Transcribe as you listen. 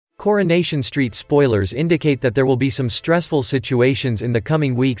Coronation Street spoilers indicate that there will be some stressful situations in the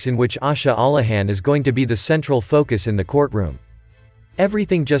coming weeks in which Asha Alahan is going to be the central focus in the courtroom.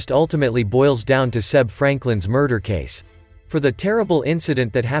 Everything just ultimately boils down to Seb Fanklin's murder case. For the terrible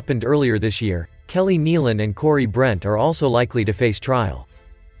incident that happened earlier this year, Kelly Neelan and Brent are also likely to face trial.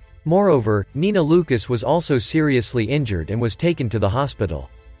 Moreover, Nina Lucas was also seriously injured and was taken to the hospital.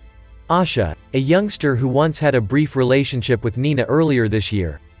 Asha, a youngster who once had a brief relationship with Nina earlier this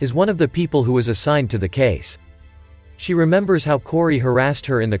year, is one of the people who was assigned to the case. She remembers how Corey harassed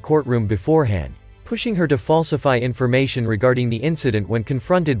her in the courtroom beforehand, pushing her to falsify information regarding the incident when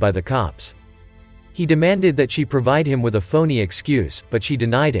confronted by the cops. He demanded that she provide him with a phony excuse, but she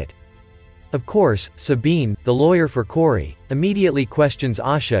denied it. Of course, Sabine, the lawyer for Corey, immediately questions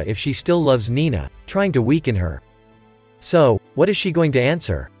Asha if she still loves Nina, trying to weaken her. So, what is she going to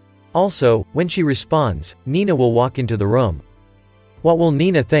answer? Also, when she responds, Nina will walk into the room. What will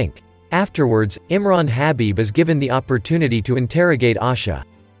Nina think? Afterwards, Imran Habib is given the opportunity to interrogate Asha.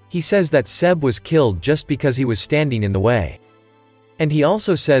 He says that Seb was killed just because he was standing in the way. And he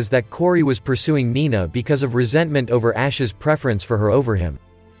also says that Corey was pursuing Nina because of resentment over Asha's preference for her over him.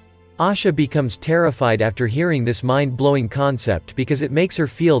 Asha becomes terrified after hearing this mind-blowing concept because it makes her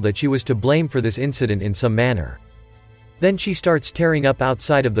feel that she was to blame for this incident in some manner. Then she starts tearing up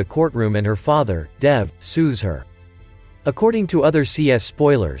outside of the courtroom and her father, Dev, soothes her. According to other CS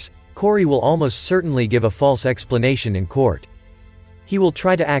spoilers, Corey will almost certainly give a false explanation in court. He will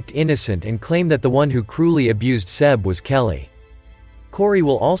try to act innocent and claim that the one who cruelly abused Seb was Kelly. Corey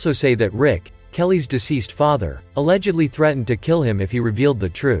will also say that Rick, Kelly's deceased father, allegedly threatened to kill him if he revealed the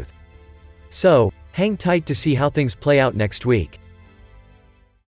truth. So, hang tight to see how things play out next week.